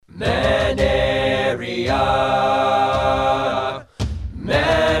Manaria.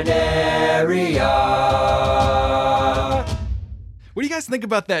 Manaria. What do you guys think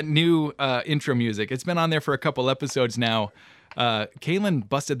about that new intro music? It's been on there for a couple episodes now. Kaylin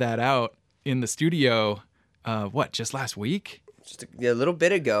busted that out in the studio, just last week? Just a little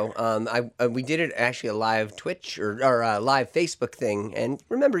bit ago. We did it actually a live Twitch or a live Facebook thing. And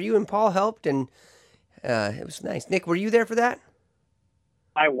remember, you and Paul helped, and it was nice. Nick, were you there for that?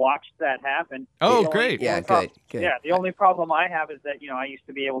 I watched that happen. Oh, great. Yeah, good. Yeah, the only problem I have is that, I used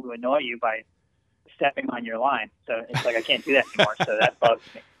to be able to annoy you by stepping on your line. So it's like I can't do that anymore, so that bugs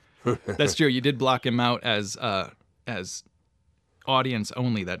me. That's true. You did block him out as audience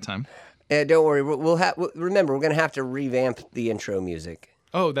only that time. Don't worry. Remember, we're going to have to revamp the intro music.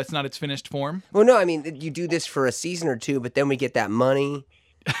 Oh, that's not its finished form? Well, no, I mean, you do this for a season or two, but then we get that money.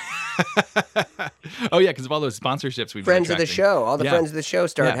 Oh, yeah, because of all those sponsorships we've been Friends of the attracting. show. All the Yeah. friends of the show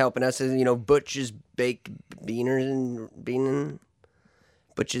started Yeah. helping us. Butch's Baked Beaners and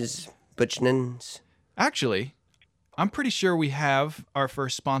Butchinins. Actually, I'm pretty sure we have our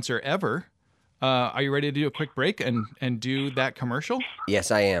first sponsor ever. Are you ready to do a quick break and do that commercial? Yes,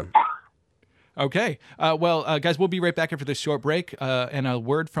 I am. Okay. Guys, we'll be right back after this short break and a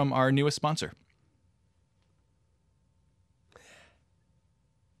word from our newest sponsor.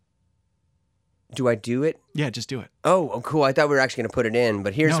 Do I do it? Yeah, just do it. Oh, cool. I thought we were actually going to put it in,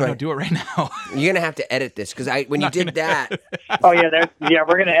 but here's No, do it right now. You're going to have to edit this because when you did that. Oh, yeah, we're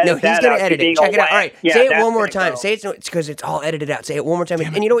going to edit No, he's that going out. to edit You it. being Check it out. wet. All right, Yeah, say it that's one more gonna time. go. Say it's because it's all edited out. Say it one more time.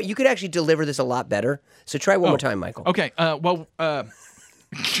 And you know what? You could actually deliver this a lot better. So try one more time, Michael. Okay. You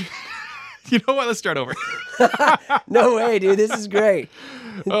know what? Let's start over. No way, dude. This is great.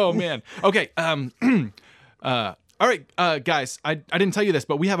 Oh, man. Okay. All right, guys, I didn't tell you this,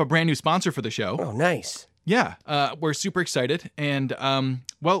 but we have a brand new sponsor for the show. Oh, nice. Yeah, we're super excited, and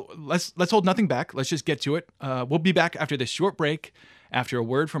let's hold nothing back. Let's just get to it. We'll be back after this short break, after a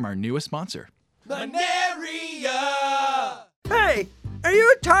word from our newest sponsor. Manaria. Hey, are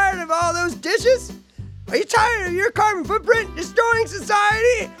you tired of all those dishes? Are you tired of your carbon footprint destroying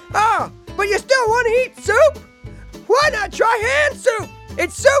society? Oh, but you still want to eat soup? Why not try hand soup?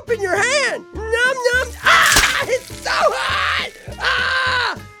 It's soup in your hand. Num num. Ah, it's so hot.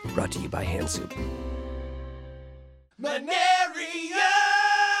 Ah! Brought to you by Hand Soup. Manaria.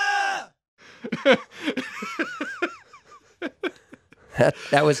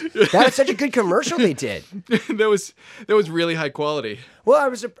 That was such a good commercial they did. that was really high quality.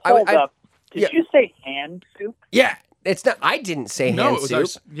 Well, Hold up. Did yeah. you say hand soup? Yeah, it's not. I didn't say No, Hand it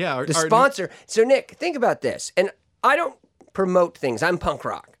was Soup. our The sponsor. So Nick, think about this. And I don't promote things. I'm punk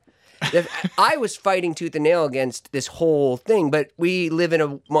rock. I was fighting tooth and nail against this whole thing, but we live in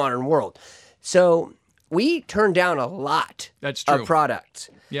a modern world. So we turned down a lot That's true. of products.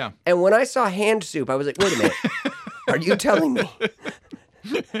 Yeah. And when I saw Hand Soup, I was like, wait a minute. Are you telling me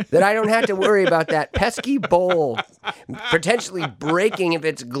that I don't have to worry about that pesky bowl potentially breaking if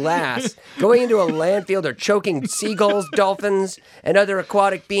it's glass, going into a landfill or choking seagulls, dolphins, and other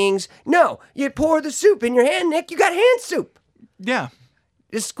aquatic beings? No, you pour the soup in your hand, Nick. You got Hand Soup. Yeah.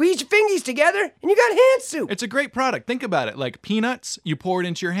 Just squeeze your fingies together, and you got Hand Soup. It's a great product. Think about it. Like peanuts, you pour it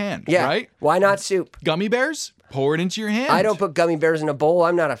into your hand, Yeah. right? Why not soup? Gummy bears, pour it into your hand. I don't put gummy bears in a bowl.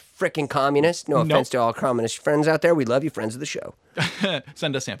 I'm not a frickin' communist. No offense to all communist friends out there. We love you, friends of the show.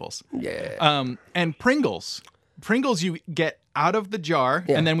 Send us samples. Yeah. And Pringles. Pringles you get out of the jar,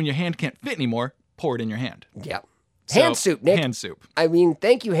 Yeah. and then when your hand can't fit anymore, pour it in your hand. Yeah. So, Hand Soup, Nick. Hand soup. I mean,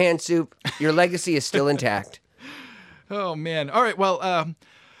 thank you, Hand Soup. Your legacy is still intact. Oh, man. All right, well,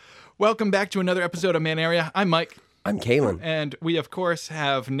 welcome back to another episode of Man Area. I'm Mike, I'm Kalen. and we, of course,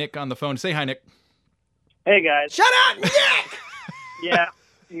 have Nick on the phone. Say hi, Nick. Hey, guys. Shut up, Nick! Yeah,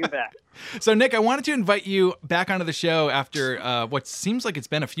 you back. So, Nick, I wanted to invite you back onto the show after what seems like it's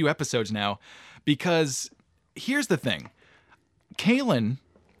been a few episodes now, because here's the thing. Kalen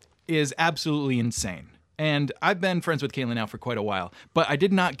is absolutely insane. And I've been friends with Kalen now for quite a while, but I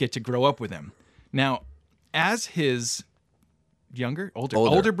did not get to grow up with him. Now, as his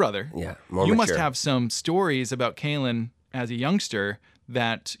older brother, Yeah, more you mature. must have some stories about Kalen as a youngster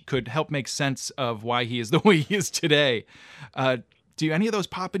that could help make sense of why he is the way he is today. Do any of those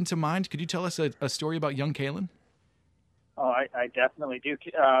pop into mind? Could you tell us a story about young Kalen? Oh, I definitely do.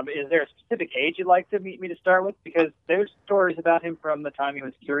 Is there a specific age you'd like to meet me to start with? Because there's stories about him from the time he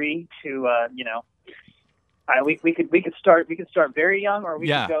was 3 to, we could start very young, or we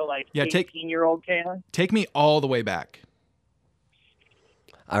Yeah. could go like Yeah, 18-year-old Kalen. Take me all the way back.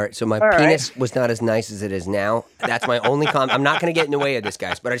 All right, so my All right. penis was not as nice as it is now. That's my only comment. I'm not going to get in the way of this,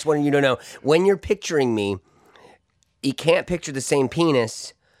 guys, but I just wanted you to know, when you're picturing me, you can't picture the same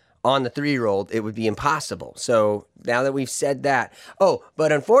penis on the 3-year-old, it would be impossible. So now that we've said that,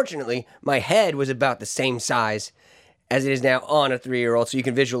 but unfortunately, my head was about the same size as it is now on a 3-year-old, so you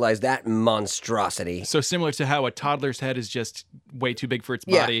can visualize that monstrosity. So similar to how a toddler's head is just way too big for its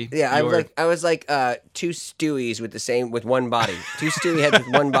body. Yeah. I was like 2 Stewies with one body, 2 Stewie heads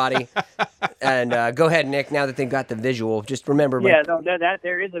with one body. And go ahead, Nick. Now that they've got the visual, just remember. Yeah, that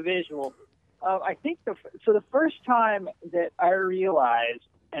there is a visual. I think the first time that I realized,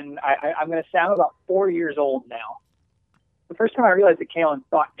 and I'm going to sound about 4 years old now. The first time I realized that Kaylin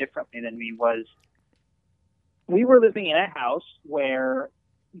thought differently than me was, we were living in a house where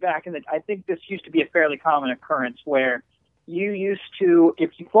I think this used to be a fairly common occurrence, where you used to, if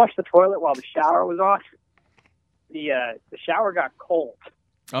you flushed the toilet while the shower was on, the shower got cold.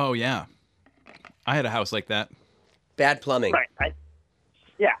 Oh, yeah. I had a house like that. Bad plumbing. Right.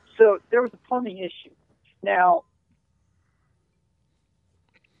 Yeah, so there was a plumbing issue. Now,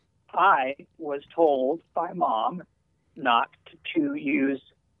 I was told by Mom not to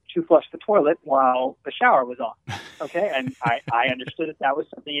flush the toilet while the shower was on. Okay, and I understood that was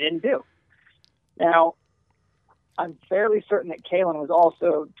something you didn't do. Now, I'm fairly certain that Kaylin was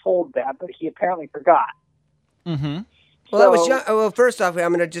also told that, but he apparently forgot. Mm-hmm. Well, first off,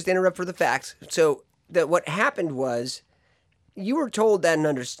 I'm going to just interrupt for the facts. So what happened was, you were told that and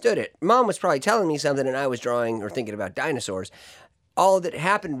understood it. Mom was probably telling me something, and I was drawing or thinking about dinosaurs. All that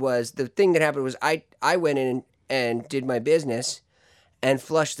happened was, I went in and did my business and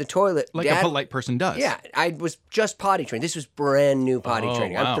flushed the toilet. Like a polite person does. Yeah, I was just potty trained. This was brand new potty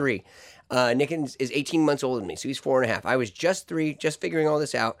training. Wow. I'm 3. Nick is 18 months older than me, so he's 4.5. I was just 3, just figuring all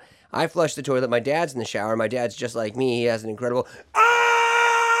this out. I flushed the toilet. My dad's in the shower. My dad's just like me. He has an incredible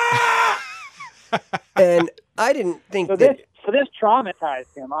and I didn't think so that. So this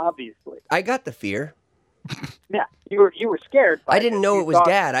traumatized him, obviously. I got the fear. Yeah, you were scared. I didn't know it was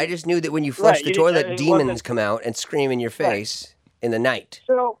Dad. I just knew that when you flush the toilet, demons come out and scream in your face in the night.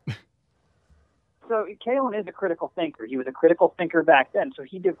 So Kaylin is a critical thinker. He was a critical thinker back then, so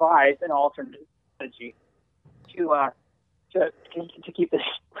he devised an alternate strategy to keep this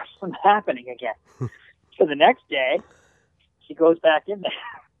from happening again. So the next day, he goes back in there.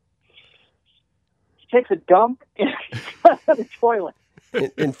 He takes a dump in the toilet.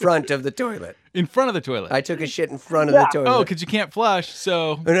 In front of the toilet. In front of the toilet. I took a shit in front of the toilet. Oh, because you can't flush,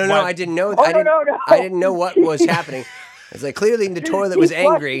 so... No, I didn't know. Oh, I didn't know what was happening. It's like, clearly the toilet was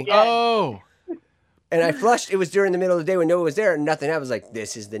angry. Oh. And I flushed. It was during the middle of the day when no one was there and nothing happened. I was like,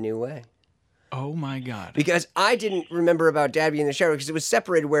 this is the new way. Oh, my God. Because I didn't remember about Dad being in the shower because it was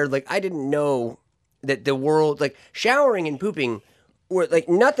separated where, like, I didn't know that the world, like, showering and pooping were, like,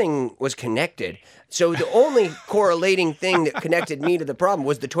 nothing was connected. So the only correlating thing that connected me to the problem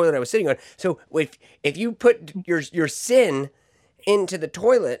was the toilet I was sitting on. So if you put your sin into the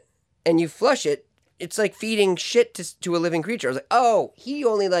toilet and you flush it, it's like feeding shit to a living creature. I was like, oh, he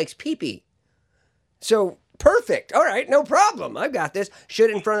only likes pee-pee. So, perfect. All right, no problem. I've got this.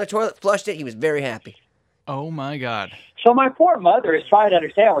 Shit in front of the toilet, flushed it. He was very happy. Oh, my God. So my poor mother is trying to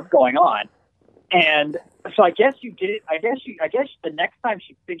understand what's going on. And so I guess you did it. I guess the next time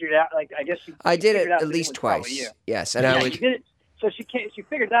she figured out, I did it at least twice. Yes, and you did it. So she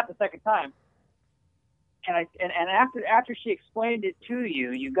figured it out the second time. And after she explained it to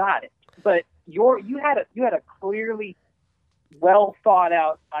you, you got it. But you had a clearly well thought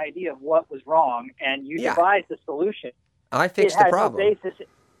out idea of what was wrong, and you devised a solution. I fixed the problem.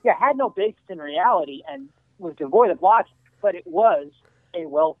 Had no basis in reality and was devoid of logic, but it was a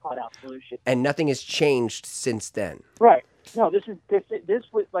well thought out solution. And nothing has changed since then. Right. No, this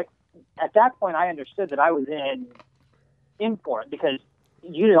was like, at that point I understood that I was in for it, because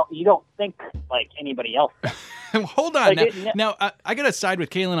you don't think like anybody else. Hold on. Now I got to side with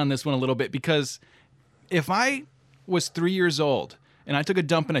Kaylin on this one a little bit, because if I was 3 years old and I took a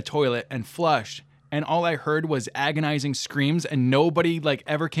dump in a toilet and flushed, and all I heard was agonizing screams and nobody like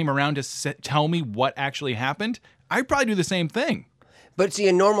ever came around to tell me what actually happened, I'd probably do the same thing. But see,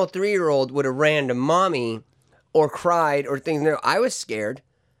 a normal 3-year-old would have ran to mommy or cried or things. No, I was scared.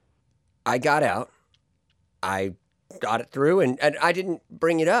 I got out. I got it through, and I didn't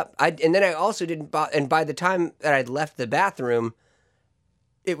bring it up. And then I also didn't. And by the time that I'd left the bathroom,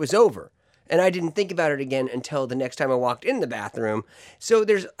 it was over. And I didn't think about it again until the next time I walked in the bathroom. So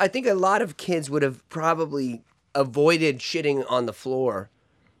I think a lot of kids would have probably avoided shitting on the floor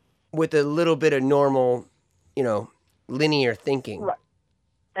with a little bit of normal, linear thinking. Right.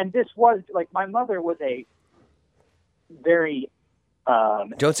 And this was, like, my mother was a very...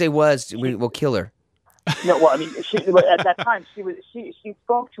 Don't say was, we'll kill her. No, well, I mean, at that time, she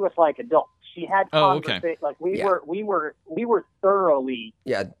spoke to us like adults. she had Oh, okay. conversation. Like we Yeah. were thoroughly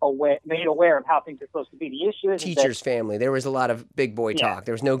Yeah, made aware of how things are supposed to be. The issue is teacher's family. There was a lot of big boy Yeah. talk.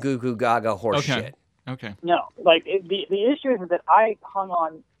 There was no goo goo gaga horse Okay. shit. Okay. no, like the issue is that I hung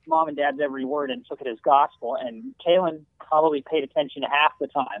on mom and dad's every word and took it as gospel, and Kalen probably paid attention half the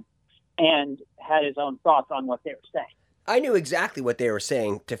time and had his own thoughts on what they were saying. I knew exactly what they were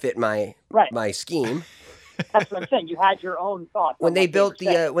saying to fit my Right. my scheme. That's what I'm saying. You had your own thoughts. When on they what built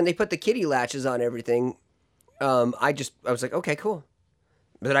were saying. when they put the kitty latches on everything, I was like, okay, cool.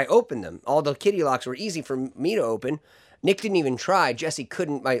 But I opened them. All the kitty locks were easy for me to open. Nick didn't even try. Jesse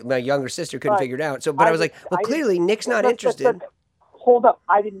couldn't. My younger sister couldn't But figure it out. So, but I was like, well, I clearly Nick's not But- interested. Hold up.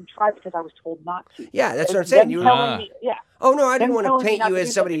 I didn't try because I was told not to. Yeah, that's what I'm Them saying. You were- telling me- yeah. Oh no, I didn't Them want to telling me paint not you to as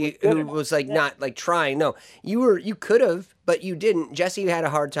do something somebody was good who enough. was like Yeah. not like trying. No, you could have, but you didn't. Jesse had a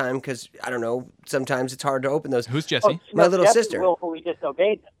hard time because I don't know. Sometimes it's hard to open those. Who's Jesse? My little Jesse sister. willfully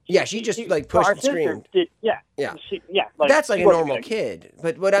disobeyed them. Yeah, she just like pushed our and sister screamed. Did, yeah. Yeah. Like, That's like she a wasn't normal gonna- kid.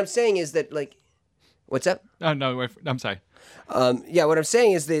 But what I'm saying is that like, what's up? Oh no, I'm sorry. Yeah, what I'm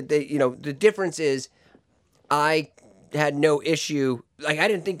saying is that the difference is, I had no issue. Like, I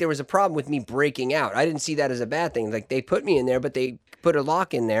didn't think there was a problem with me breaking out. I didn't see that as a bad thing. Like, they put me in there, but they put a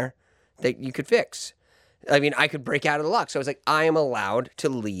lock in there that you could fix. I mean, I could break out of the lock. So I was like, I am allowed to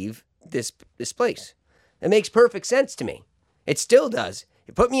leave this place. It makes perfect sense to me. It still does.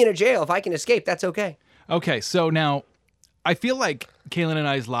 You put me in a jail. If I can escape, that's okay. Okay, so now I feel like Kaylin and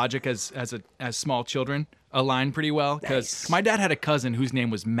I's logic as small children align pretty well because Nice. my dad had a cousin whose name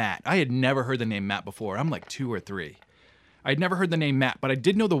was Matt. I had never heard the name Matt before. I'm like 2 or 3. I'd never heard the name Matt, but I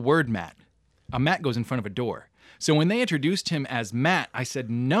did know the word Matt. A mat goes in front of a door. So when they introduced him as Matt, I said,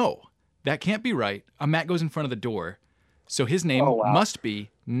 no, that can't be right. A mat goes in front of the door. So his name Oh, wow. must be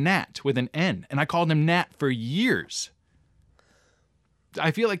Nat with an N. And I called him Nat for years.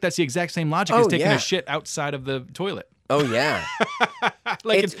 I feel like that's the exact same logic as Oh, taking yeah. a shit outside of the toilet. Oh, yeah.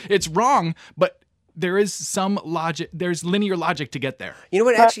 Like It's- it's wrong, but there is some logic. There's linear logic to get there. You know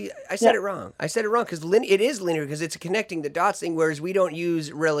what? But- Actually, I said yeah. it wrong. I said it wrong because it is linear because it's a connecting the dots thing, whereas we don't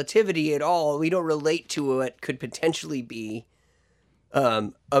use relativity at all. We don't relate to what could potentially be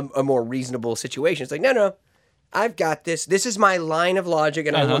a more reasonable situation. It's like, no, I've got this. This is my line of logic,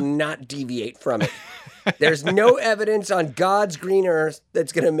 and I will not deviate from it. There's no evidence on God's green earth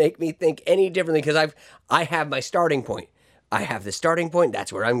that's going to make me think any differently because I have my starting point. I have the starting point.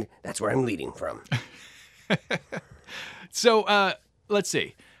 That's where I'm leading from. So let's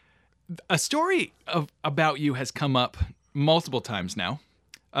see. A story about you has come up multiple times now.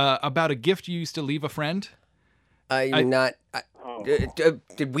 About a gift you used to leave a friend.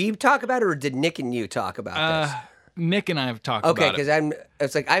 Did we talk about it, or did Nick and you talk about this? Nick and I have talked Okay, about it. because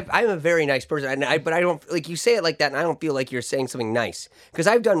it's like I'm a very nice person, but I don't like you say it like that, and I don't feel like you're saying something nice because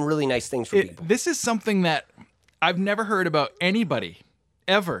I've done really nice things for people. This is something that I've never heard about anybody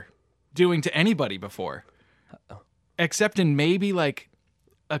ever doing to anybody before, except in maybe like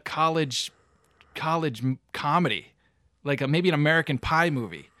a college comedy, like maybe an American Pie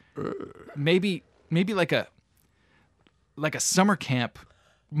movie, maybe like a summer camp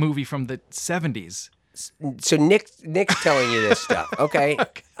movie from the 70s. So Nick's telling you this stuff, okay?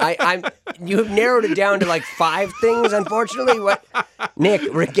 You have narrowed it down to like 5 things, unfortunately. What, Nick?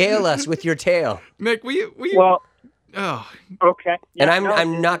 Regale us with your tale, Nick, will you? Well, Oh, okay. and Yeah,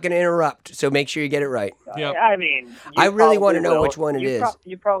 I'm not going to interrupt. So make sure you get it right. yeah. I mean, you I really wanna probably know will. which one it is.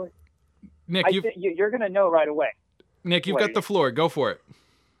 You probably. Nick, I think you're going to know right away. Nick, you've got the floor. Go for it.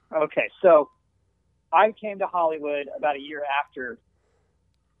 Okay, so I came to Hollywood about a year after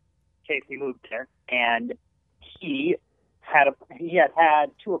Casey moved there, and he had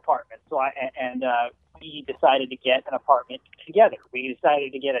 2 apartments. So we decided to get an apartment together. We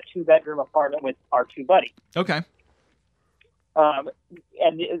decided to get a 2-bedroom apartment with our 2 buddies. Okay. And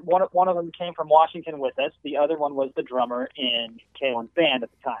one of them came from Washington with us. The other one was the drummer in Kalen's band at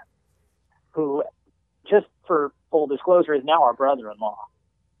the time, who, just for full disclosure, is now our brother-in-law.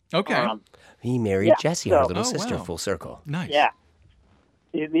 Okay. He married Yeah, Jessie, our so- little Oh, sister, wow. full circle. Nice. Yeah.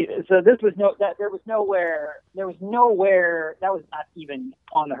 So there was nowhere that was not even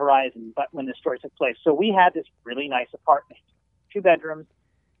on the horizon, but when the story took place. So we had this really nice apartment, 2 bedrooms,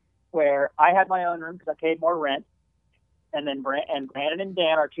 where I had my own room because I paid more rent, and then Brandon and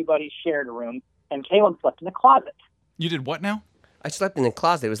Dan, our 2 buddies, shared a room, and Kalen slept in the closet. You did what now? I slept in the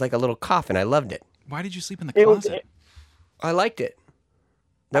closet. It was like a little coffin. I loved it. Why did you sleep in the It was closet? I liked it.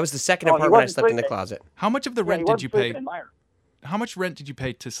 That was the second Oh, he apartment I wasn't slept in the sleeping. closet. How much of the he rent did wasn't you pay? sleeping in my room. How much rent did you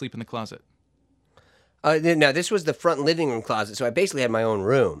pay to sleep in the closet? No, this was the front living room closet, so I basically had my own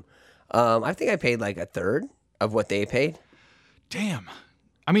room. I think I paid like 1/3 of what they paid. Damn.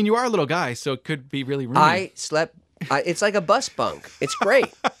 I mean, you are a little guy, so it could be really roomy. I slept. It's like a bus bunk. It's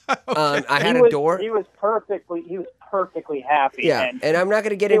great. I had He a was- door. He was perfectly happy. Yeah, and I'm not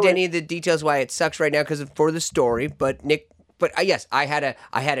going to get into was- any of the details why it sucks right now because for the story. But Nick, yes, I had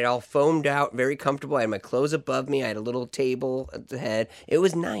it all foamed out, very comfortable. I had my clothes above me. I had a little table at the head. It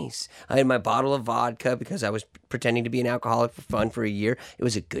was nice. I had my bottle of vodka because I was pretending to be an alcoholic for fun for a year. It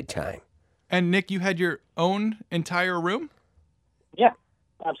was a good time. And Nick, you had your own entire room? Yeah,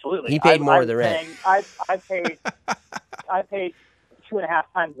 absolutely. He paid more of the rent. I paid 2.5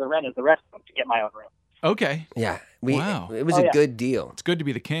 times the rent as the rest of them to get my own room. Okay. Yeah, Wow. It was Oh, a yeah. good deal. It's good to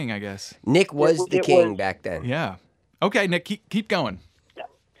be the king, I guess. Nick was the it king was- back then. Yeah. Okay, Nick, keep going.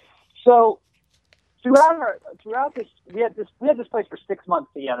 So throughout this, we had this place for 6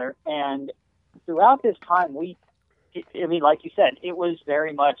 months together, and throughout this time, like you said, it was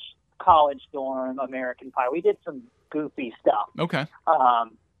very much college dorm, American Pie. We did some goofy stuff. Okay.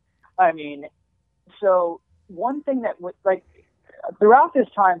 I mean, so one thing that was like throughout this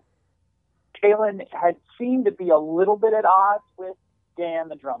time, Kaylin had seemed to be a little bit at odds with Dan,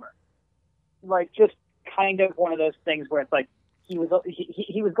 the drummer. Like just kind of one of those things where it's like he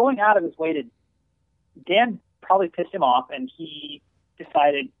was going out of his way to. Dan probably pissed him off, and he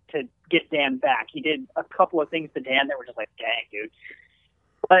decided to get Dan back. He did a couple of things to Dan that were just like, dang, dude.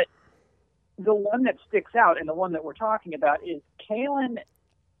 But the one that sticks out, and the one that we're talking about, is Kaylin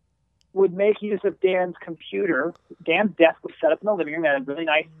would make use of Dan's computer. Dan's desk was set up in the living room. It had a really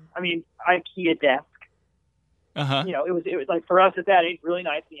nice, IKEA desk. Uh-huh. You know, it was like for us at that age, really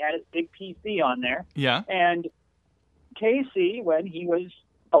nice. He had his big PC on there. Yeah. And Casey, when he was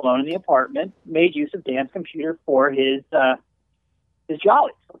alone in the apartment, made use of Dan's computer for his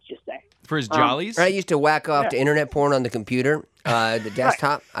jollies, let's just say. For his jollies? I used to whack off Yeah. to internet porn on the computer, the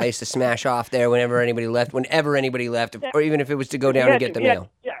desktop. I used to smash off there whenever anybody left, or even if it was to go down and get the mail.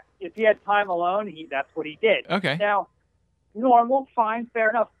 Yeah, if he had time alone, that's what he did. Okay. Now, normal, fine, fair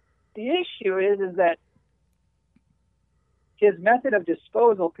enough. The issue is that his method of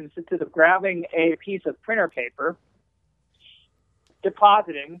disposal consisted of grabbing a piece of printer paper,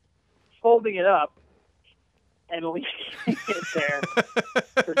 depositing, folding it up, and leaving it there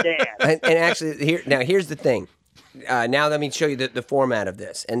for Dan. And actually, here's the thing. Now let me show you the format of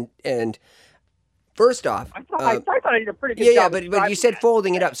this. And first off, I thought I did a pretty good yeah, job. but you describing said that.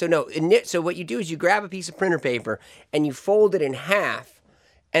 folding it up. So no, so what you do is you grab a piece of printer paper and you fold it in half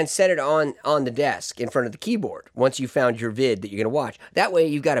and set it on the desk in front of the keyboard. Once you found your vid that you're gonna watch, that way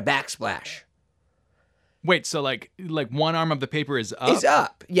you've got a backsplash. Wait, so like one arm of the paper is up? Is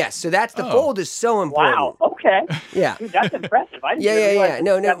up. Yes. So that's the Oh. fold is so important. Wow. Okay. Yeah. Dude, that's impressive. I didn't Yeah. realize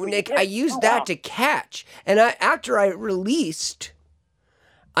No, that's what you Nick, did. I used Oh, that wow. to catch. And after I released,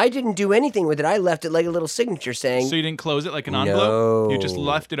 I didn't do anything with it. I left it like a little signature saying, So you didn't close it like an envelope? You just No.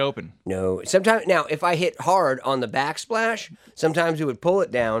 left it open. no. Sometimes, now, if I hit hard on the backsplash, sometimes it would pull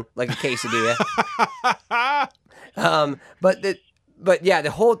it down like a quesadilla. But yeah, the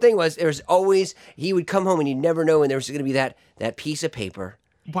whole thing was there's always, he would come home and you'd never know when there was going to be that piece of paper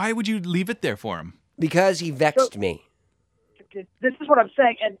Why would you leave it there for him? because he vexed me. This is what I'm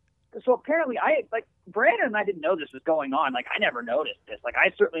saying, and so apparently, Brandon and I didn't know this was going on. Like, I never noticed this. Like,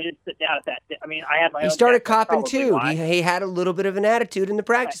 I certainly didn't sit down at that. I mean, I had my own. He started desk, that's copping probably too. why. He had a little bit of an attitude in the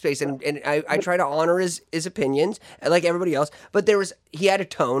practice space, and I try to honor his opinions like everybody else. But he had a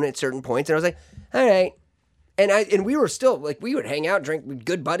tone at certain points, and I was like, all right. And we were still like, we would hang out, drink with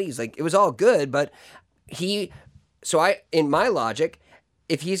good buddies, like it was all good. But in my logic,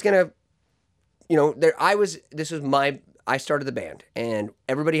 if he's gonna, I started the band, and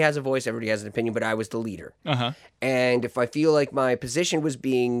everybody has a voice, everybody has an opinion, but I was the leader. Uh-huh. And if I feel like my position was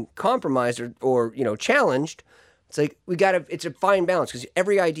being compromised or challenged, it's like it's a fine balance because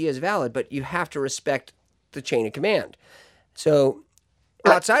every idea is valid, but you have to respect the chain of command. So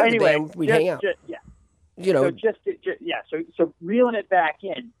outside of the band, we'd hang out. So reeling it back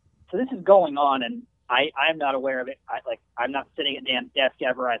in. So this is going on, and I'm not aware of it. I'm not sitting at Dan's desk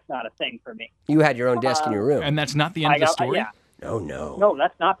ever. It's not a thing for me. You had your own desk in your room. And that's not the end of the story? Yeah. No. No,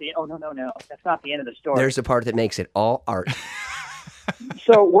 that's not the. Oh no. That's not the end of the story. There's the part that makes it all art.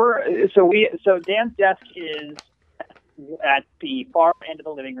 So Dan's desk is at the far end of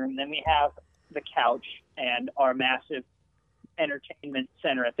the living room. Then we have the couch and our massive entertainment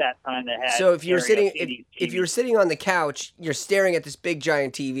center at that time that had. So if you're stereo sitting CDs, if you're sitting on the couch, you're staring at this big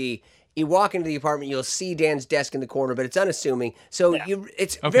giant TV. You walk into the apartment, you'll see Dan's desk in the corner, but it's unassuming. So Yeah.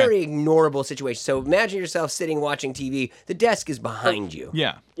 it's a Okay. very ignorable situation. So imagine yourself sitting watching TV. The desk is behind you.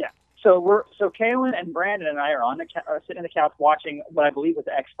 Yeah. Yeah. So Kaylin and Brandon and I are sitting on the couch watching what I believe was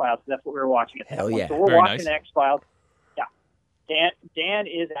X Files. That's what we were watching at that Hell point. yeah. So we're Very watching nice. X Files. Yeah. Dan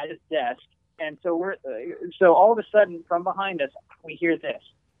is at his desk, and so so all of a sudden from behind us we hear this.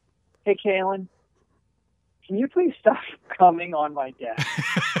 Hey, Kalen, can you please stop coming on my desk?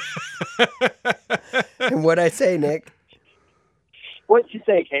 And what'd I say, Nick? What'd you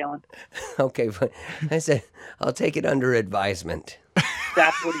say, Kalen? Okay, but I said, I'll take it under advisement.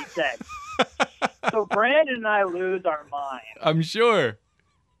 That's what he said. So Brandon and I lose our mind. I'm sure.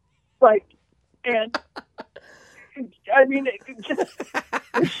 Like, and I mean, just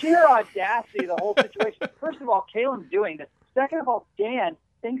the sheer audacity of the whole situation. First of all, Kalen's doing this. Second of all, Dan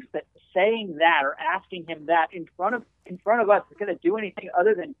thinks that saying that or asking him that in front of us is going to do anything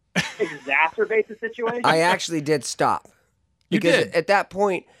other than exacerbate the situation. I actually did stop. You Because did? at that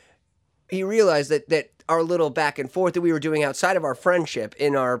point, he realized that our little back and forth that we were doing outside of our friendship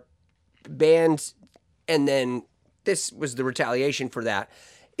in our bands, and then this was the retaliation for that.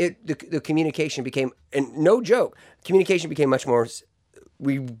 The communication became, and no joke, communication became much more.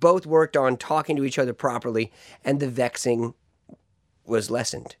 We both worked on talking to each other properly, and the vexing was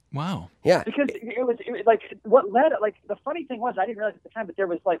lessened. Wow. Yeah. Because it was like what led, like the funny thing was, I didn't realize at the time, but there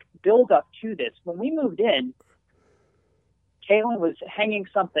was like build up to this. When we moved in, Kalen was hanging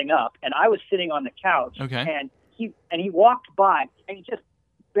something up, and I was sitting on the couch. Okay. And he walked by, and he just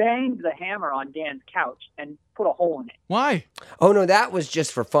banged the hammer on Dan's couch and put a hole in it. Why? Oh no, that was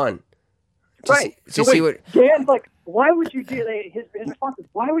just for fun. Right. To see what Dan's like, why would you do that? His response is,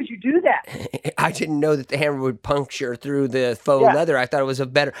 why would you do that? I didn't know that the hammer would puncture through the faux Yeah. leather. I thought it was a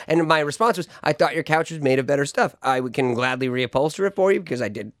better, and my response was, I thought your couch was made of better stuff. I can gladly reupholster it for you because I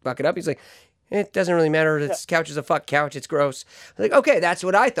did fuck it up. He's like, it doesn't really matter. This couch is a fuck couch. It's gross. I was like, okay, that's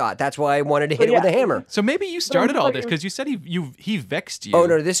what I thought. That's why I wanted to hit it with a hammer. So maybe you started all like, this it was- because you said he vexed you. Oh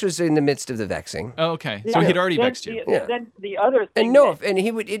no, this was in the midst of the vexing. Oh, okay. So he'd already Then vexed you. Yeah. Then the other thing, And no, that- and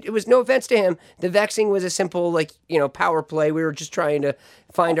he would. It was no offense to him. The vexing was a simple, power play. We were just trying to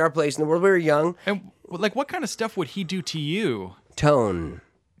find our place in the world. We were young. And like, what kind of stuff would he do to you? Tone.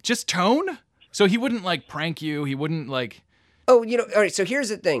 Just tone? So he wouldn't like prank you. He wouldn't like. Oh, all right. So here's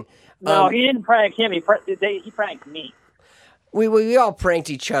the thing. no, he didn't prank him. He pranked me. We all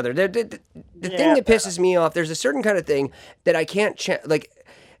pranked each other. The thing Yeah, that pisses me off, there's a certain kind of thing that I can't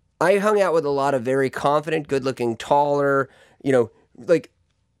I hung out with a lot of very confident, good-looking, taller,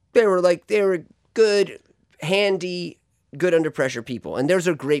 they were good, handy, good under pressure people, and those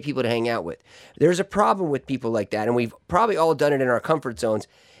are great people to hang out with. There's a problem with people like that, and we've probably all done it in our comfort zones.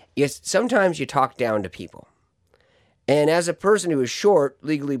 Yes, sometimes you talk down to people. And as a person who is short,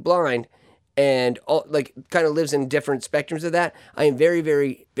 legally blind, and kind of lives in different spectrums of that, I am very,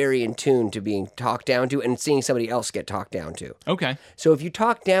 very, very in tune to being talked down to and seeing somebody else get talked down to. Okay. So if you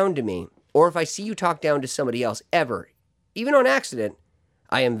talk down to me, or if I see you talk down to somebody else ever, even on accident,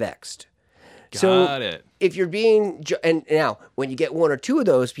 I am vexed. Got it. If you're being, and now when you get one or two of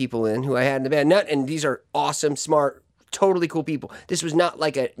those people in who I had in the band, and these are awesome, smart, totally cool people. This was not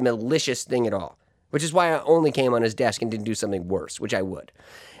like a malicious thing at all, which is why I only came on his desk and didn't do something worse, which I would.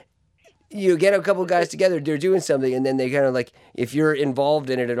 You get a couple guys together, they're doing something, and then they kind of if you're involved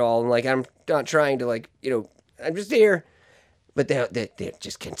in it at all, and I'm not trying to I'm just here. But they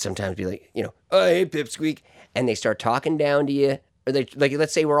just can sometimes be like, oh, hey, Pipsqueak. And they start talking down to you. Or they,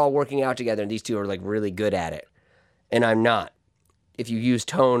 let's say we're all working out together and these two are really good at it. And I'm not. If you use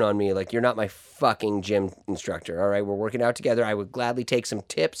tone on me, you're not my fucking gym instructor. All right, we're working out together. I would gladly take some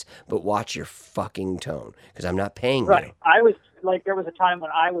tips, but watch your fucking tone because I'm not paying Right. you. I was there was a time when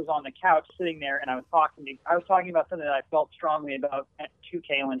I was on the couch sitting there, and I was talking about something that I felt strongly about to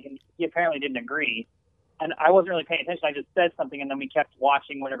Kalen, and he apparently didn't agree. And I wasn't really paying attention. I just said something, and then we kept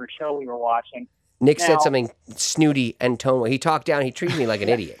watching whatever show we were watching. Nick Now- said something snooty and tone. He talked down. He treated me like an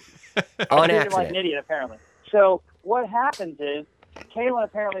idiot. On Treated him like an accident. idiot, apparently. So what happens is Kalen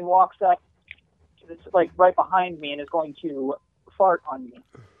apparently walks up to this, right behind me and is going to fart on me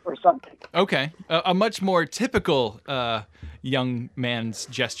or something. Okay. A much more typical young man's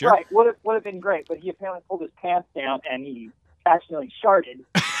gesture. Right. Would have been great, but he apparently pulled his pants down and he accidentally sharted.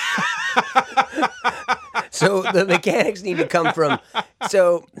 So the mechanics need to come from.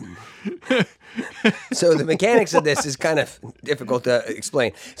 So the mechanics of this is kind of difficult to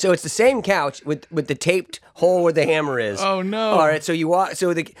explain. So it's the same couch with the taped hole where the hammer is. Oh, no. All right. So you walk.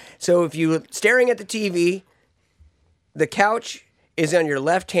 So if you're staring at the TV, the couch is on your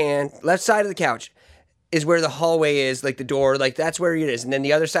left side of the couch is where the hallway is, the door, that's where it is. And then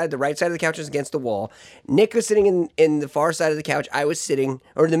the other side, the right side of the couch is against the wall. Nick was sitting in the far side of the couch. I was sitting,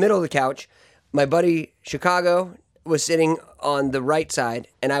 or in the middle of the couch. My buddy Chicago was sitting on the right side,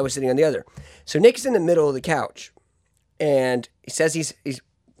 and I was sitting on the other. So Nick's in the middle of the couch, and he says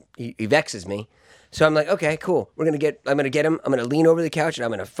he vexes me. So I'm like, okay, cool. I'm gonna get him. I'm gonna lean over the couch and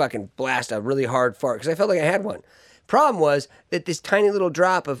I'm gonna fucking blast a really hard fart because I felt like I had one. Problem was that this tiny little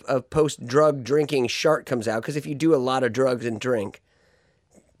drop of post-drug drinking shart comes out because if you do a lot of drugs and drink,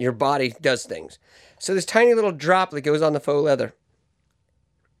 your body does things. So this tiny little droplet goes on the faux leather.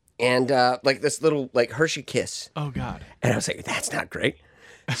 And like this little like Hershey Kiss. Oh, God. And I was like, that's not great.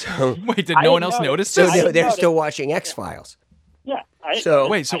 So Wait, did no one else notice so this? they're still watching X-Files. Yeah. Wait, so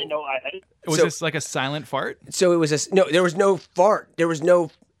I didn't know. was so- this like a silent fart? So it was there was no fart. There was no,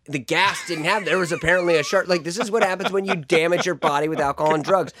 the gas didn't have, there was apparently a shark. Like, this is what happens when you damage your body with alcohol and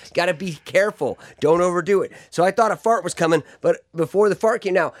drugs. Got to be careful. Don't overdo it. So I thought a fart was coming, but before the fart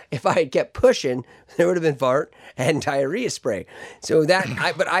came, now, if I had kept pushing, there would have been fart and diarrhea spray. So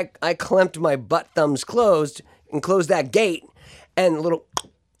I clamped my butt thumbs closed and closed that gate and little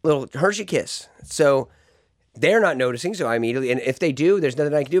Hershey Kiss. So they're not noticing, so I immediately, and if they do, there's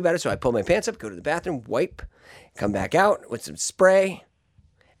nothing I can do about it. So I pull my pants up, go to the bathroom, wipe, come back out with some spray,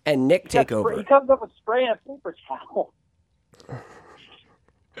 and Nick take over. He comes up with spray and a paper towel.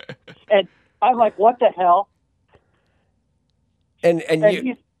 And I'm like, what the hell? And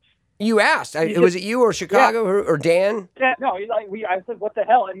he's, you asked, was it you or Chicago or Dan? yeah, no, he's like, I said, what the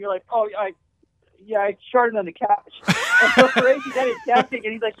hell? And you're like, oh, I sharted on the couch. And so Crazy's at his desk, and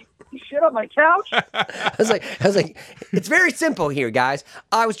he's like, you shit on my couch? I was like, it's very simple here, guys.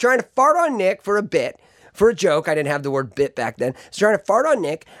 I was trying to fart on Nick for a bit, for a joke. I didn't have the word bit back then. I was trying to fart on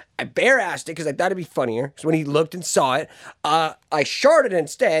Nick. I bare-assed it because I thought it'd be funnier. So when he looked and saw it, I sharted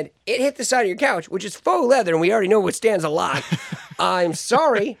instead. It hit the side of your couch, which is faux leather, and we already know what stands a lot. I'm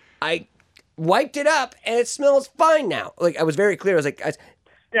sorry. I wiped it up, and it smells fine now. Like, I was very clear. I was like,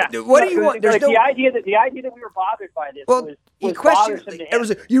 Yeah. what do you want? There's like no... the idea that we were bothered by this Well, was he questioned. bothersome to I him. was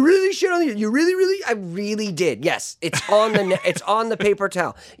like, "You really shit on the? You really? I really did. Yes, it's on the it's on the paper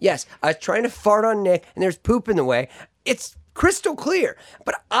towel. Yes, I was trying to fart on Nick, and there's poop in the way. It's crystal clear,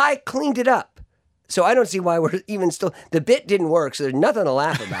 but I cleaned it up, so I don't see why we're even still. The bit didn't work, so there's nothing to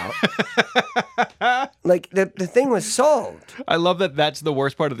laugh about. Like the thing was solved. I love that that's the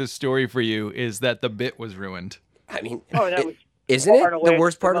worst part of this story for you is that the bit was ruined. I mean, that was isn't far it and away the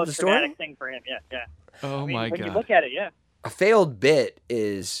worst part of most the story? dramatic thing for him. Yeah. Oh, I mean, my when you God. look at it, yeah. A failed bit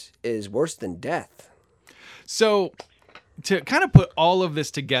is worse than death. So, to kind of put all of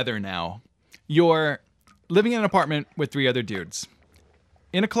this together now, you're living in an apartment with 3 other dudes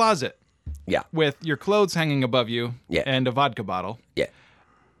in a closet Yeah, with your clothes hanging above you Yeah. and a vodka bottle. yeah.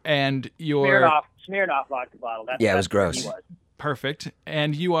 And you're Smeared off vodka bottle. Yeah, it was that's where gross. he was. perfect.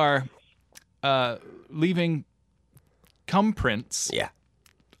 And you are leaving cum prints Yeah.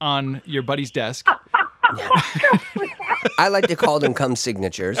 on your buddy's desk. I like to call them cum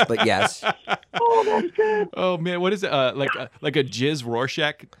signatures, but yes. Oh, that's good. Oh man, what is it? Like a jizz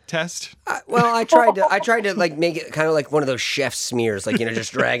Rorschach test? I tried to like make it kind of like one of those chef smears, like,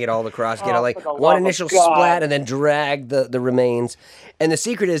 just drag it all across, like for the one love of initial God. splat and then drag the remains. And the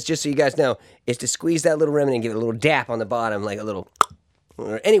secret is, just so you guys know, is to squeeze that little remnant and give it a little dap on the bottom, like a little.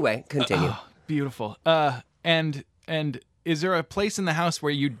 Anyway, continue. Beautiful. And is there a place in the house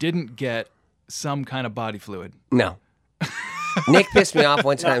where you didn't get some kind of body fluid? No. Nick pissed me off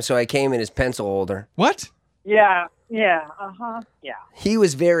one time, so I came in his pencil holder. What? Yeah. Yeah. He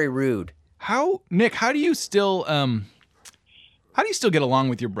was very rude. Nick, how do you still get along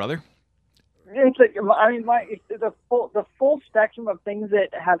with your brother? It's like, I mean, the full spectrum of things that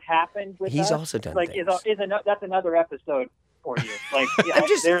have happened with He's us, also done like things. that's another episode for you. Like, yeah,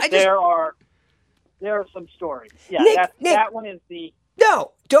 there are some stories. Yeah, Nick, that one is the.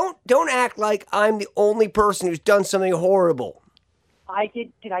 No, don't act like I'm the only person who's done something horrible.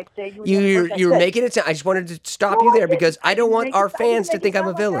 Did I say you? Were the first? I You're said- making it sound. I just wanted to stop you there because I don't want our fans to think I'm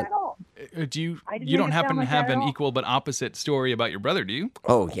a villain. Do you? I didn't You make don't it happen sound to like have that at an all. equal but opposite story about your brother, do you?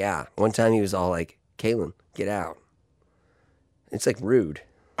 Oh yeah, one time he was all like, "Kaylin, get out." It's like rude.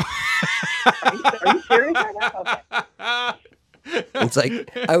 Are you serious right now? Okay. It's like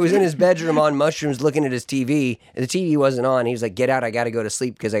I was in his bedroom on mushrooms looking at his TV. And the TV wasn't on. He was like, "Get out! I got to go to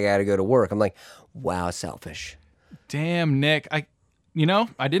sleep because I got to go to work." I'm like, "Wow, selfish." Damn, Nick. I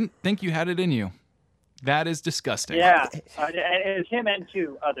didn't think you had it in you. That is disgusting. Yeah, and it's him and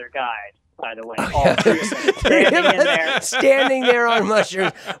 2 other guys, by the way. All 3 of them standing in there. Standing there on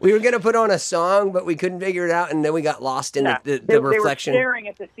mushrooms. We were gonna put on a song, but we couldn't figure it out, and then we got lost in Yeah. the reflection. They were staring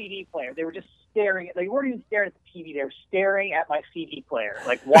at the CD player. They were just staring at. They weren't even staring at the TV. They were staring at my CD player,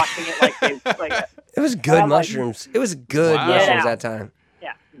 like watching it, like It was good I'm like, mushrooms. It was good Wow. mushrooms Yeah. that time.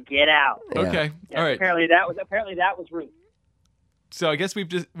 yeah, get out. Yeah. Okay. Yeah, All right. Apparently that was rude. So I guess we've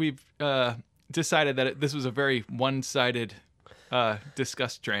decided that this was a very one-sided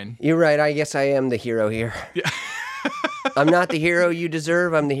disgust train. You're right. I guess I am the hero here. I'm not the hero you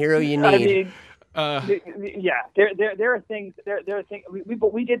deserve. I'm the hero you need. I mean, yeah, there are things. There are things.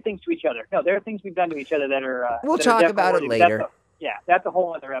 We did things to each other. No, there are things we've done to each other that are. We'll that are talk about it definitely- later. That's a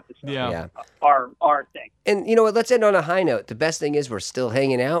whole other episode. Yeah. Our thing. And you know what? Let's end on a high note. The best thing is we're still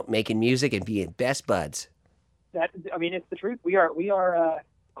hanging out, making music, and being best buds. I mean, it's the truth. We are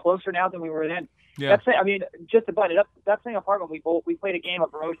closer now than we were then. Yeah. That's I mean, just to butt it up. That thing apartment, we played a game of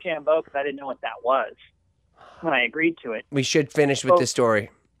Rochambeau because I didn't know what that was when I agreed to it. We should finish with Oh. this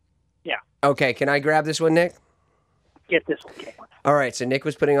story. Yeah. Okay, can I grab this one, Nick? Get this one going. All right, so Nick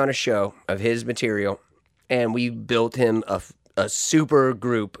was putting on a show of his material, and we built him a super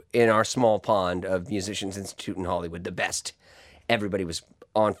group in our small pond of Musicians Institute in Hollywood, the best. Everybody was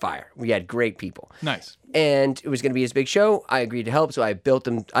on fire. We had great people. Nice. And it was going to be his big show. I agreed to help, so I built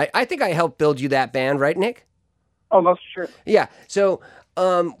them. I think I helped build you that band, right, Nick? Oh, most sure. Yeah. So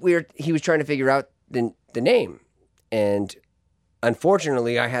he was trying to figure out the name, and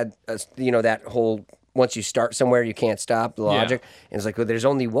unfortunately, I had that whole once you start somewhere you can't stop the logic, and it's like, well, there's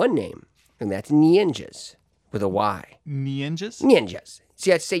only one name, and that's Ninjas with a Y. Ninjas? Ninjas. So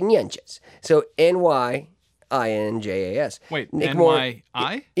you have to say Ninjas. So Ninjas. Wait, Nick Moore-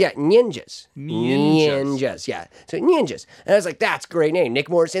 NYI? Yeah, Ninjas. Ninjas. Yeah. So Ninjas. And I was like, that's a great name. Nick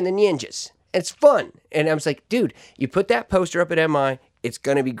Morris and the Ninjas. It's fun. And I was like, dude, you put that poster up at MI, it's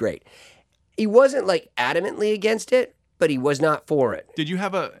going to be great. He wasn't like adamantly against it, but he was not for it. Did you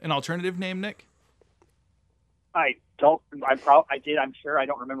have an alternative name, Nick? I don't. I did. I'm sure. I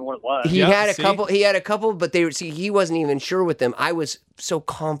don't remember what it was. He Yeah, had a see? couple. He had a couple, but he wasn't even sure with them. I was so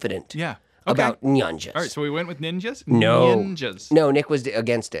confident Yeah. Okay. about Ninjas. All right, so we went with ninjas? No. Ninjas. No, Nick was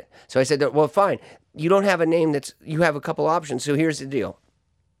against it. So I said, well, fine. You don't have a name you have a couple options. So here's the deal.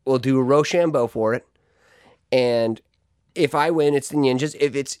 We'll do a Rochambeau for it. And if I win, it's the Ninjas.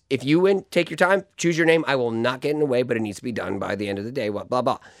 If you win, take your time, choose your name. I will not get in the way, but it needs to be done by the end of the day. Blah,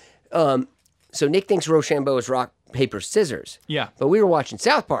 blah. So Nick thinks Rochambeau is rock, paper, scissors. Yeah. But we were watching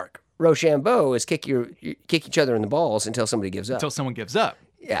South Park. Rochambeau is kick each other in the balls until somebody gives up. Until someone gives up.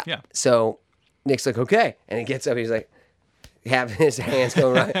 Yeah. Yeah. So Nick's like, okay. And he gets up. He's like, having his hands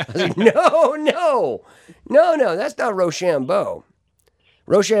going right. I was like, no. That's not Rochambeau.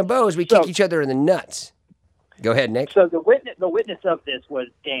 Rochambeau is we kick each other in the nuts. Go ahead, Nick. So the witness of this was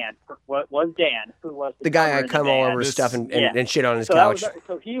Dan. Was Dan, who was The guy drummer I in the come all band. over his stuff and Yeah. shit on his So, that couch.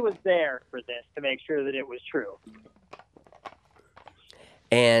 so he was there for this to make sure that it was true.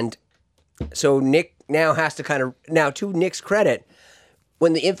 And so Nick now has to to Nick's credit,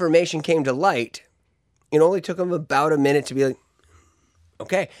 when the information came to light, it only took him about a minute to be like,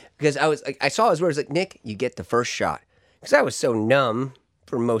 okay. Because I saw his words like, Nick, you get the first shot. Because I was so numb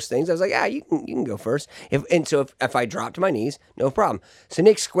for most things. I was like, you can go first. If I drop to my knees, no problem. So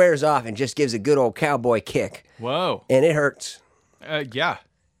Nick squares off and just gives a good old cowboy kick. Whoa. And it hurts. Yeah.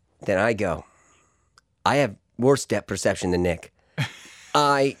 Then I go. I have worse depth perception than Nick.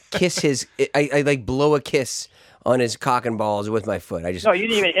 I kiss I like blow a kiss on his cock and balls with my foot. I just No, you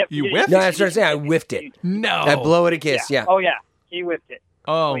didn't even. You didn't- whiffed? No, that's what I'm saying. I whiffed it. No. I blow it a kiss. Yeah. Oh yeah, he whipped it.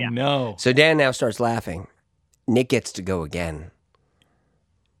 Oh, yeah. no. So Dan now starts laughing. Nick gets to go again,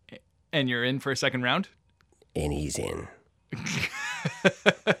 And you're in for a second round? and he's in.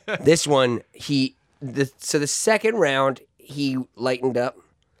 This one, so the second round he lightened up.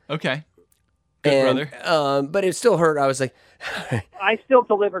 Okay. Good, brother. But it still hurt. I was like, I still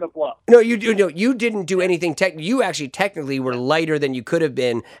delivered a blow. no, you didn't do anything. You actually technically were lighter than you could have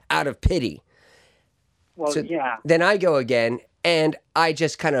been out of pity. Well, So yeah. Then I go again, and I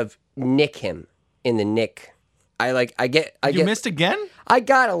just kind of nick him in the nick. You missed again? I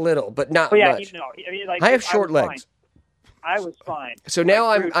got a little, but not But yeah, much. like, I have was short fine. legs. I was fine. So now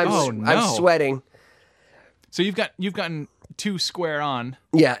Like, I'm Oh, no. I'm sweating. So you've gotten two square on.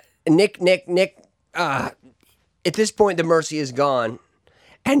 Yeah, Nick. At this point, the mercy is gone,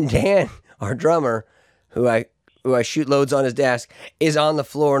 and Dan, our drummer, who I shoot loads on his desk, is on the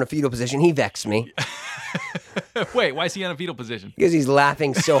floor in a fetal position. He vexed me Wait, why is he in a fetal position? because he's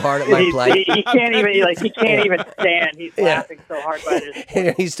laughing so hard at my play. he can't even he can't even stand. He's laughing so hard by this.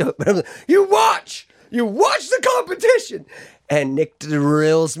 And he's still, but I'm like, you watch the competition, and Nick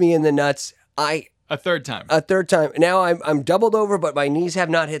drills me in the nuts. A third time. A third time. Now I'm doubled over, but my knees have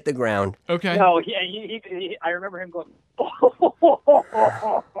not hit the ground. Okay. No, he I remember him going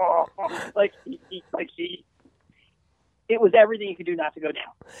like he. It was everything he could do not to go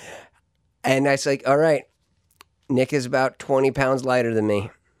down. And I was like, all right, Nick is about 20 pounds lighter than me.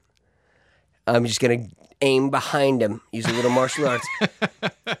 I'm just going to aim behind him, use a little martial arts.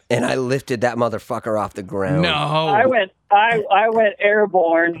 And I lifted that motherfucker off the ground. No. I I went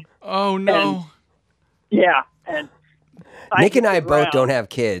airborne. Oh no. Yeah, and Nick and hit I the both ground. don't have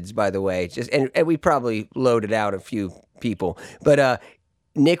kids, by the way. Just and we probably loaded out a few people, but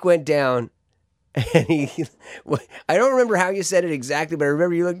Nick went down, and I don't remember how you said it exactly, but I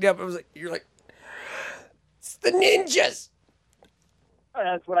remember you looked up. I was like, you're like, it's the ninjas.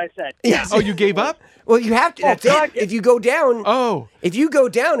 That's what I said. Yes. Oh, you gave up? Well, you have to. That's God. it. If you go down, Oh. if you go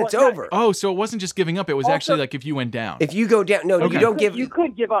down, it's Well, over. Oh, so it wasn't just giving up. It was Also- actually like if you went down. If you go down, no, Okay. you don't give. You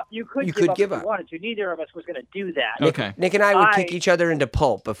could give up. You could You give up if you wanted to. Neither of us was going to do that. Okay. Nick and I would I- kick each other into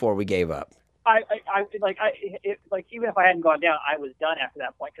pulp before we gave up. Like even if I hadn't gone down, I was done after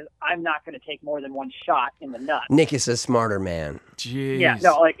that point because I'm not going to take more than one shot in the nut. Nick is a smarter man. Jeez. Yeah,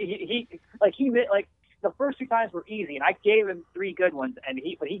 no, like he the first 2 times were easy, and I gave him 3 good ones, and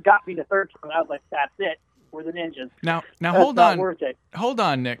he got me the third time, and I was like, that's it, we're the ninjas. Now That's hold not on. worth it. Hold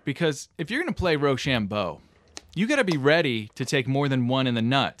on, Nick, because if you're going to play Rochambeau, you got to be ready to take more than one in the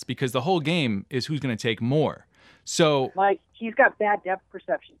nuts because the whole game is who's going to take more. So, Like he's got bad depth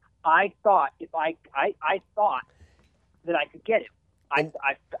perception. I thought if I thought that I could get him. I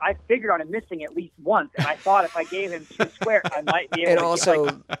figured on him missing at least once, and I thought if I gave him 2 square, I might be able And to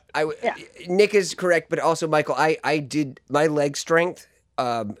also, Yeah. Nick is correct, but also Michael, I did my leg strength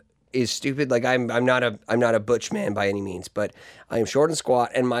is stupid. Like I'm not a butch man by any means, but I am short and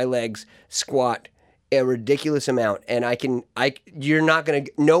squat, and my legs squat a ridiculous amount. And you're not gonna.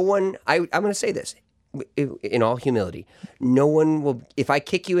 No one. I'm gonna say this in all humility. No one will. If I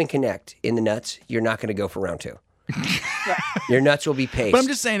kick you and connect in the nuts, you're not gonna go for round 2. Your nuts will be paced. but I'm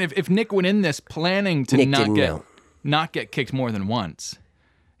just saying, if Nick went in this planning to Nick not didn't get know. not get kicked more than once,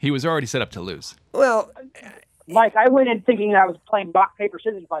 he was already set up to lose. Well, Mike, I went in thinking I was playing rock, paper,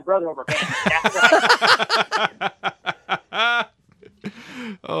 scissors with my brother over a game. That's what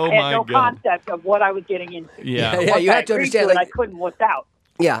Oh I had my no god. concept of what I was getting into. Yeah. Yeah, Once you I have to agreed understand, it, like- I couldn't without.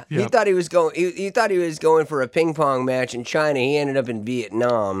 yeah, he Yep. thought he was going. He thought he was going for a ping pong match in China. He ended up in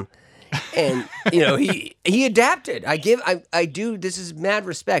Vietnam, and he adapted. I do. This is mad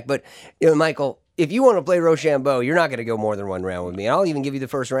respect, but Michael, if you want to play Rochambeau, you're not going to go more than 1 round with me. I'll even give you the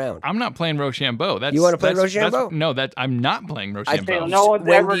first round. I'm not playing Rochambeau. That's You wanna play that's- Rochambeau? No, I'm not playing Rochambeau. No one's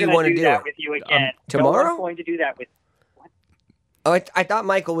When ever do you going wanna to do do that it? with you again. tomorrow? No one's going to do that with. Oh, I thought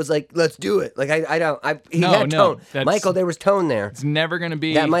Michael was like, let's do it. Like he No, had no, tone. that's- Michael, there was tone there. It's never going to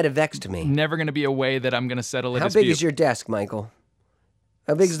be That might have vexed me. never going to be a way that I'm going to settle a How dispute. big is your desk, Michael?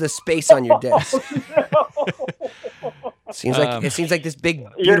 How big is the space on your desk? Seems like it seems like this big,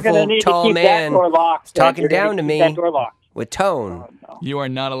 You're going beautiful, to need tall to keep man that door locked. is talking You're gonna down to keep me That door locked. with tone. No. You are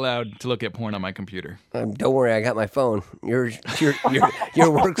not allowed to look at porn on my computer. Don't worry, I got my phone. Your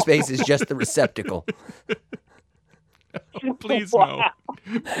workspace is just the receptacle. Please no.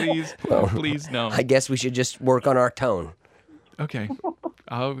 Please, please no. I guess we should just work on our tone. Okay,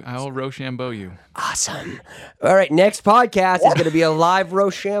 I'll Rochambeau you. Awesome. All right, next podcast is going to be a live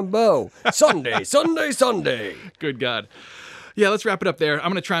Rochambeau. Sunday. Good God. Yeah, let's wrap it up there. I'm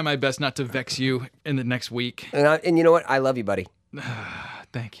going to try my best not to vex you in the next week. And you know what? I love you, buddy.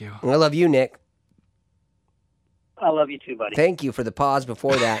 Thank you. And I love you, Nick. I love you too, buddy. Thank you for the pause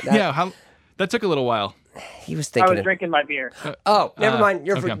before that. Yeah, that took a little while. He was I thinking. was drinking my beer. Oh, never mind.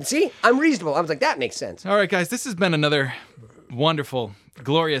 You're okay. See, I'm reasonable. I was like, that makes sense. All right, guys, this has been another wonderful,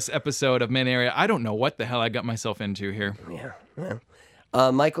 glorious episode of Man Area. I don't know what the hell I got myself into here.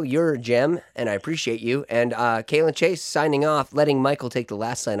 Yeah. Michael, you're a gem, and I appreciate you. And Kaylin Chase signing off, letting Michael take the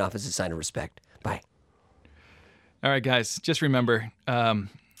last sign off as a sign of respect. Bye. All right, guys, just remember,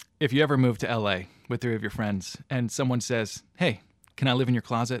 if you ever move to LA with 3 of your friends and someone says, hey, can I live in your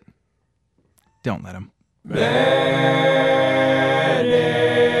closet? Don't let them.